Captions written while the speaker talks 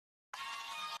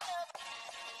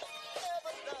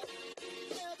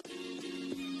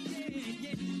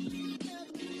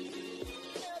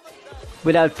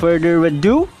without further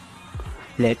ado,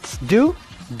 let's do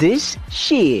this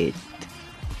shit.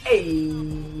 Hey,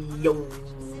 yo,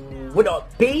 what up,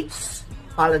 peeps?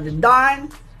 Holla the Don.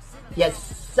 Yes,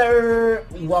 sir.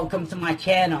 Welcome to my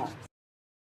channel.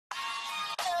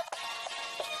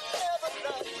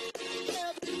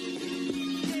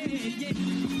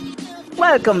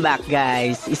 Welcome back,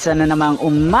 guys. Isa na namang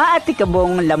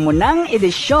umaatikabong lamunang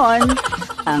edisyon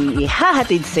ang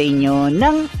ihahatid sa inyo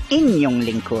ng inyong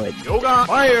lingkod. Yoga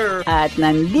Fire! At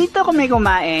nandito kami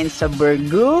kumain sa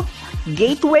Burgoo,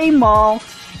 Gateway Mall,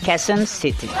 Quezon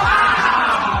City.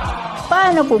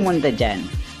 Paano pumunta dyan?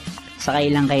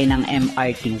 Sakay lang kayo ng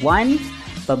MRT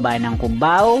 1, baba ng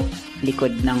Cubao,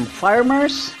 likod ng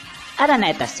Farmers,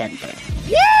 Araneta Center.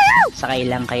 Sakay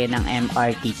lang kayo ng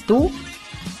MRT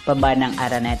 2, baba ng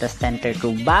Araneta Center,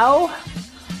 Cubao,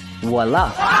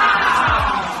 voila!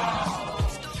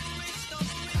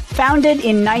 Founded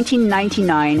in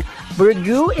 1999,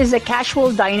 Burgoo is a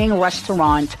casual dining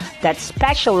restaurant that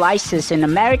specializes in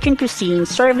American cuisine,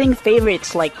 serving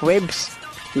favorites like ribs,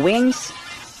 wings,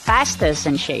 pastas,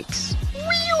 and shakes.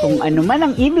 Kung ano man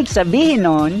ang ibig sabihin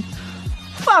nun,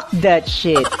 fuck that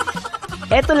shit!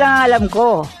 Eto lang ang alam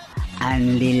ko,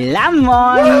 Anli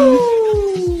Lamon!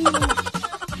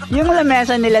 Yung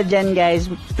lamesa nila dyan,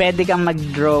 guys, pwede kang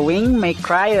mag-drawing, may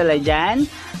Crayola dyan.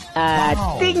 At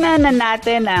tignan na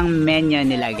natin ang menu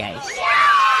nila, guys.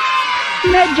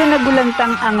 Medyo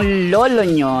nagulantang ang lolo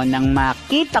nyo nang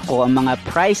makita ko ang mga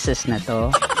prices na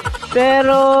to.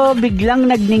 Pero biglang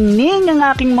nagningning ang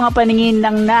aking mga paningin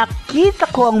nang nakita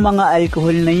ko ang mga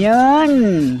alkohol na yan.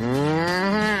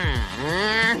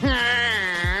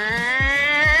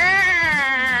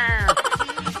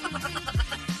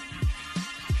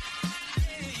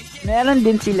 Meron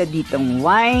din sila ditong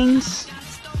wines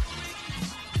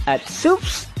at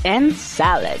soups and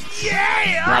salads.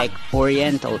 Yeah! Like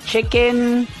oriental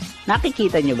chicken.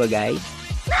 Nakikita nyo ba, guys?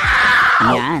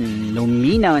 Yan,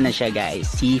 luminaw na siya, guys.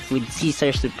 Seafood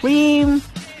Caesar Supreme,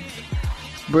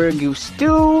 Burgoo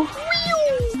stew,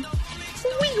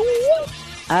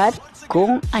 at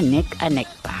kung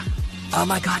anek-anek pa. Oh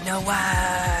my god, no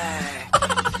way!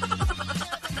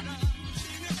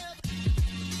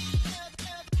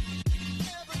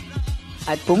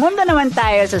 At pumunta naman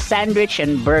tayo sa sandwich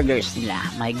and burgers nila.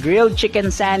 May grilled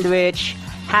chicken sandwich,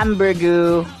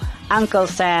 hamburger, Uncle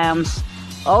Sam's,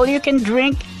 all you can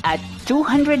drink at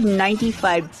 295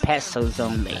 pesos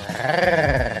only.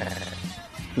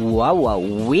 Wow, wow,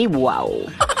 wee wow.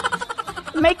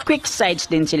 May quick sides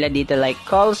din sila dito like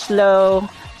coleslaw,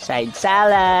 side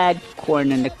salad,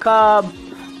 corn on the cob,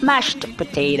 mashed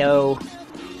potato,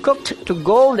 cooked to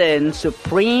golden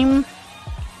supreme,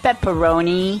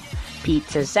 pepperoni,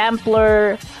 pizza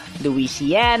sampler,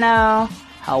 Louisiana,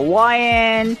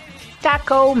 Hawaiian,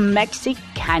 taco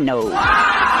Mexicano.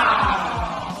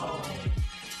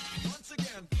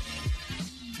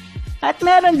 At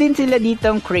meron din sila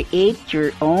ditong create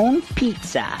your own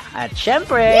pizza. At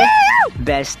syempre,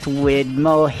 best with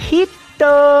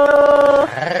mojito.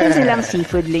 Din silang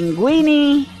seafood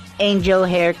linguine, angel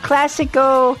hair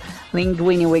classico,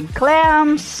 linguine with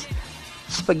clams,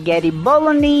 spaghetti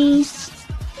bolognese,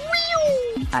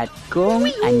 at kung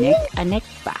anek-anek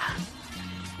pa.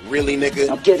 Really, nigga?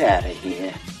 Now get out of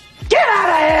here. Get out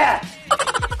of here!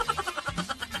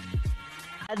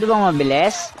 Ano bang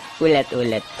mabilis?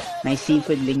 Ulit-ulit. May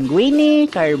seafood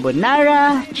linguine,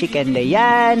 carbonara, chicken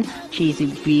dayan, cheesy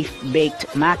beef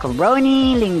baked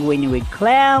macaroni, linguine with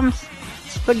clams,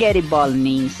 spaghetti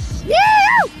bolognese.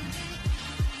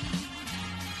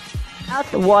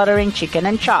 Mouth-watering chicken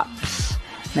and chops.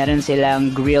 Meron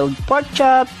silang grilled pork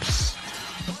chops,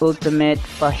 ultimate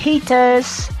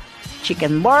fajitas,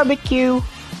 chicken barbecue,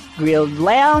 grilled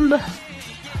lamb,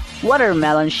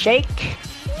 watermelon shake,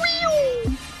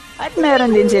 at meron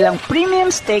din silang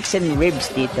premium steaks and ribs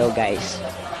dito, guys.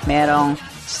 Merong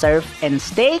surf and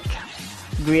steak,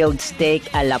 grilled steak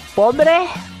a la pobre,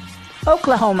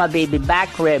 Oklahoma baby back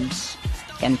ribs,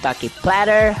 Kentucky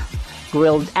platter,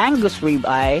 grilled Angus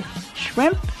ribeye,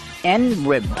 shrimp, and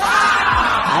ribs.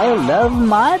 I love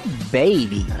my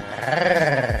baby.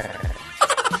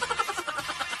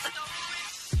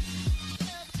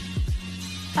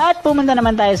 At pumunta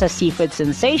naman tayo sa Seafood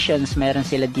Sensations. Meron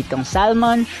sila ditong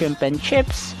salmon, shrimp and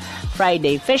chips,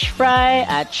 Friday fish fry,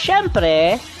 at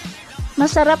syempre,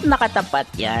 masarap na katapat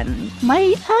yan.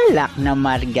 May alak na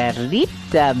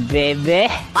margarita, bebe.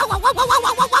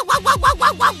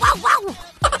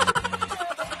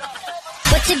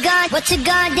 What you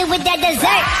gonna do with that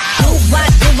dessert? Do what,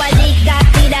 do what, do that,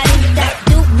 do that, do that.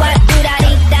 Do what, do that,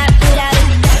 do that, do that.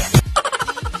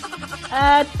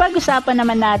 At pag-usapan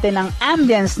naman natin ang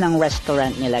ambience ng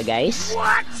restaurant nila, guys.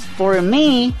 For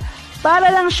me,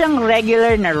 para lang siyang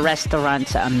regular na restaurant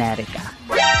sa Amerika.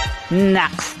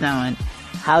 Next naman.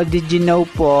 How did you know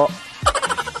po?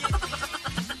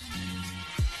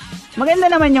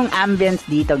 Maganda naman yung ambience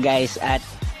dito, guys, at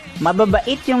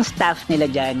mababait yung staff nila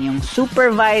dyan. Yung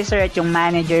supervisor at yung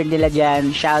manager nila dyan,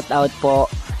 shout out po.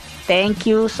 Thank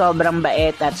you, sobrang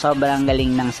bait at sobrang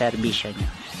galing ng serbisyo nyo.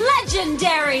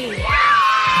 Legendary!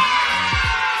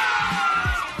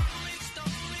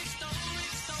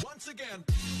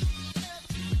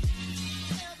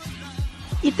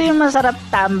 Ito yung masarap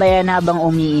tambayan habang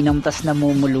umiinom tas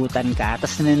namumulutan ka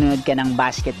tas nanonood ka ng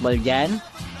basketball dyan.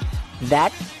 That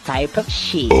type of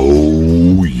shit.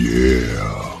 Oh yeah.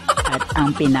 At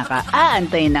ang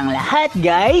pinaka-aantay ng lahat,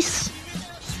 guys,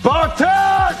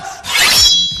 Spartans!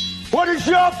 What is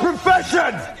your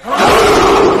profession?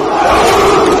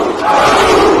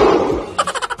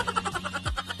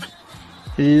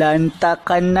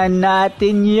 lantakan na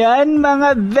natin yan,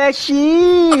 mga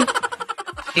beshi!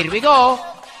 Here we go!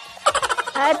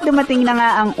 At dumating na nga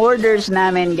ang orders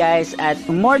namin, guys, at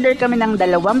umorder kami ng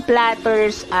 2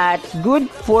 platters at good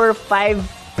for 5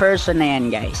 person na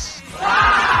yan, guys.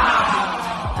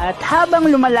 At habang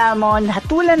lumalamon,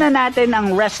 hatulan na natin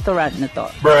ang restaurant na to.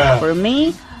 For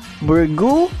me,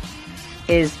 Burgoo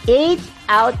is 8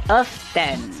 out of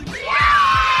 10.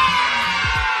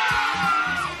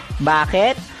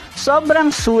 Bakit? Sobrang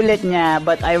sulit niya,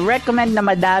 but I recommend na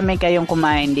madami kayong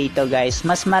kumain dito, guys.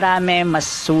 Mas marami, mas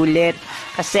sulit.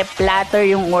 Kasi platter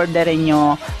yung orderin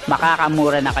nyo,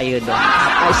 makakamura na kayo doon.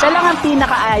 Isa lang ang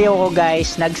pinakaayaw ko,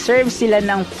 guys. Nag-serve sila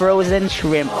ng frozen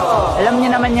shrimp. Alam niyo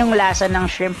naman yung lasa ng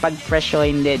shrimp pag fresh o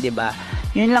hindi, di ba?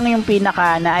 Yun lang yung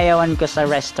pinaka-naayawan ko sa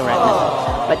restaurant na to.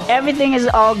 But everything is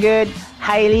all good.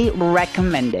 Highly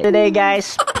recommended. Today,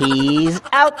 guys, peace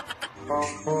out!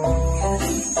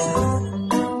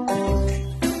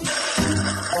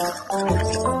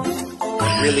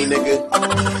 Really, nigga?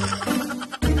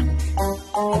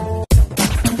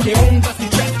 Que